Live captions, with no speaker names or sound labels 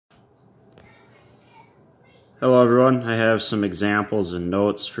Hello everyone, I have some examples and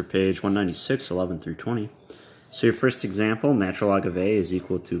notes for page 196, 11 through 20. So your first example, natural log of a is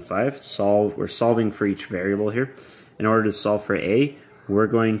equal to 5. We're solving for each variable here. In order to solve for a, we're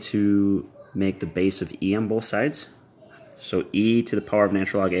going to make the base of e on both sides. So e to the power of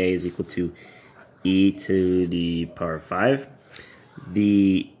natural log a is equal to e to the power of 5.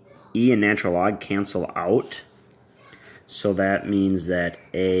 The e and natural log cancel out. So that means that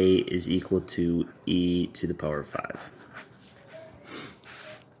a is equal to e to the power of 5.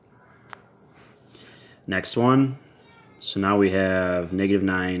 Next one. So now we have negative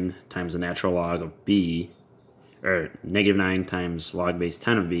 9 times the natural log of b, or negative 9 times log base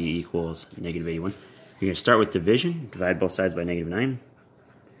 10 of b equals negative 81. You're going to start with division. Divide both sides by negative 9.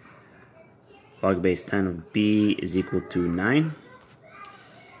 Log base 10 of b is equal to 9.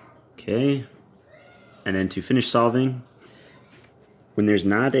 Okay. And then to finish solving, when there's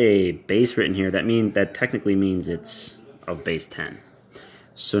not a base written here, that technically means it's of base 10.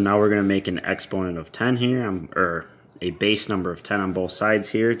 So now we're going to make an exponent of 10 here, or a base number of 10 on both sides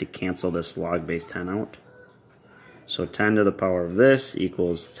here to cancel this log base 10 out. So 10 to the power of this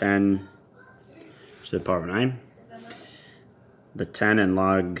equals 10 to the power of 9. The 10 and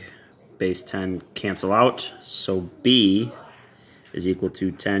log base 10 cancel out, so b is equal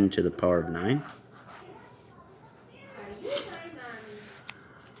to 10 to the power of 9.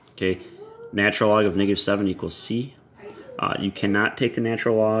 Okay, natural log of negative 7 equals c. You cannot take the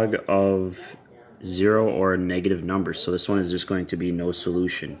natural log of 0 or negative numbers, so this one is just going to be no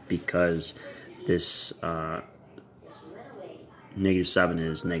solution because this negative 7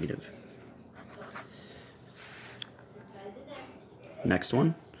 is negative. Next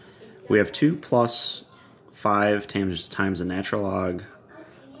one, we have 2 plus 5 times the natural log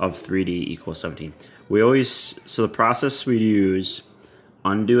of 3d equals 17. So the process we use: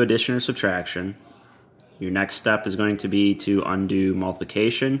 undo addition or subtraction. Your next step is going to be to undo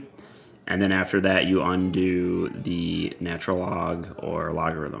multiplication, and then after that you undo the natural log or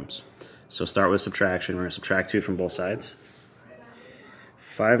logarithms. So start with subtraction. We're going to subtract 2 from both sides.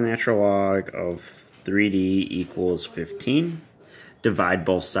 5 natural log of 3d equals 15. Divide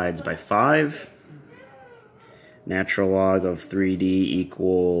both sides by 5. Natural log of 3d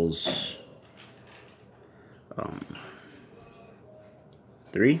equals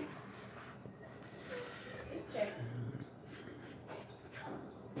 3.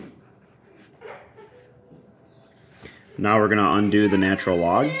 Now we're going to undo the natural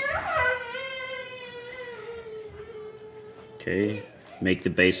log. Okay, make the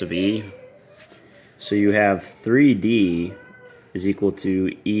base of e. So you have 3d is equal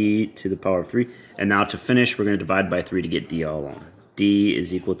to e to the power of 3. And now to finish, we're going to divide by 3 to get d all alone. d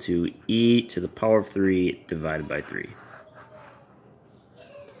is equal to e to the power of 3 divided by 3.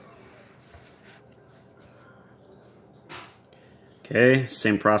 Okay,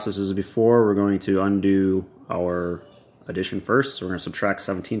 same process as before. We're going to undo our addition first. So we're going to subtract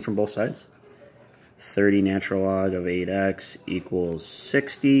 17 from both sides. 30 natural log of 8x equals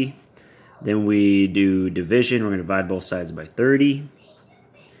 60. Then we do division. We're going to divide both sides by 30.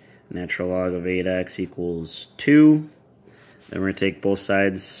 Natural log of 8x equals 2. Then we're going to take both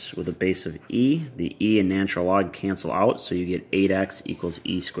sides with a base of e. The e and natural log cancel out, so you get 8x equals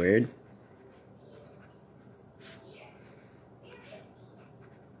e squared.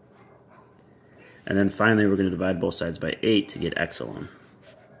 And then finally we're going to divide both sides by 8 to get x alone.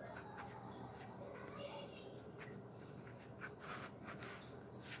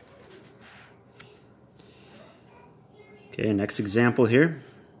 Okay, next example here.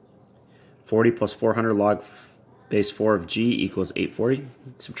 40 plus 400 log base 4 of g equals 840.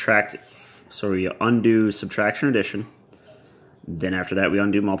 Subtract, so we undo subtraction or addition. Then after that we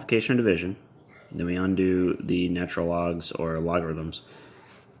undo multiplication and division. Then we undo the natural logs or logarithms.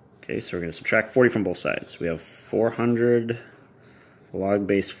 Okay, so we're going to subtract 40 from both sides. We have 400 log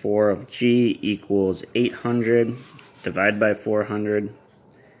base 4 of g equals 800. Divide by 400.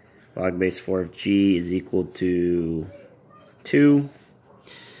 Log base 4 of g is equal to 2.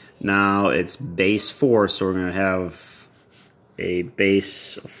 Now it's base 4, so we're going to have a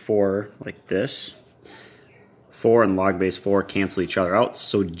base of 4 like this. 4 and log base 4 cancel each other out,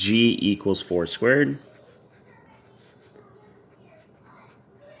 so g equals 4 squared,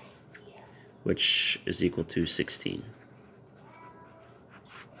 which is equal to 16.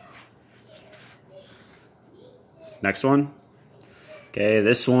 Next one. Okay,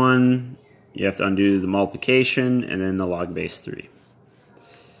 this one you have to undo the multiplication and then the log base 3.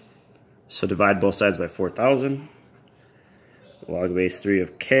 So divide both sides by 4,000. Log base 3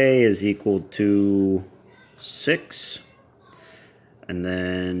 of k is equal to 6. And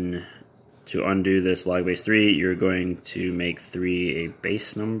then To undo this log base 3, you're going to make 3 a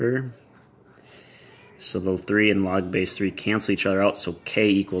base number. So the 3 and log base 3 cancel each other out, so k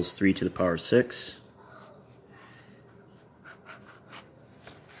equals 3 to the power of 6.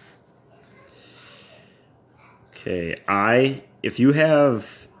 Okay, if you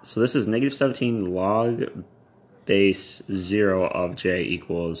have, so this is negative 17 log base 0 of j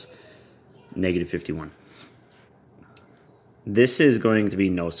equals negative 51. This is going to be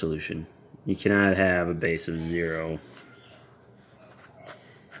no solution. You cannot have a base of 0.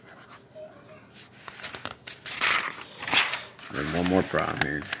 And one more problem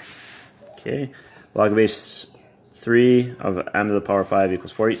here. Okay, log base 3 of m to the power 5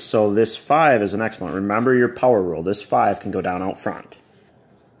 equals 40. So this 5 is an exponent. Remember your power rule. This 5 can go down out front.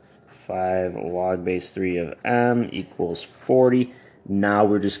 5 log base 3 of m equals 40. Now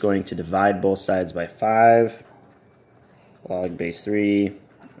we're just going to divide both sides by 5. Log base 3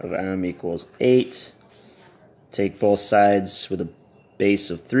 of m equals 8. Take both sides with a base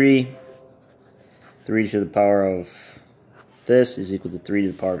of 3. 3 to the power of this is equal to 3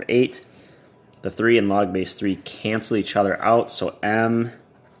 to the power of 8. The 3 and log base 3 cancel each other out, so m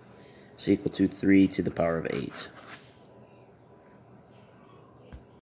is equal to 3 to the power of 8.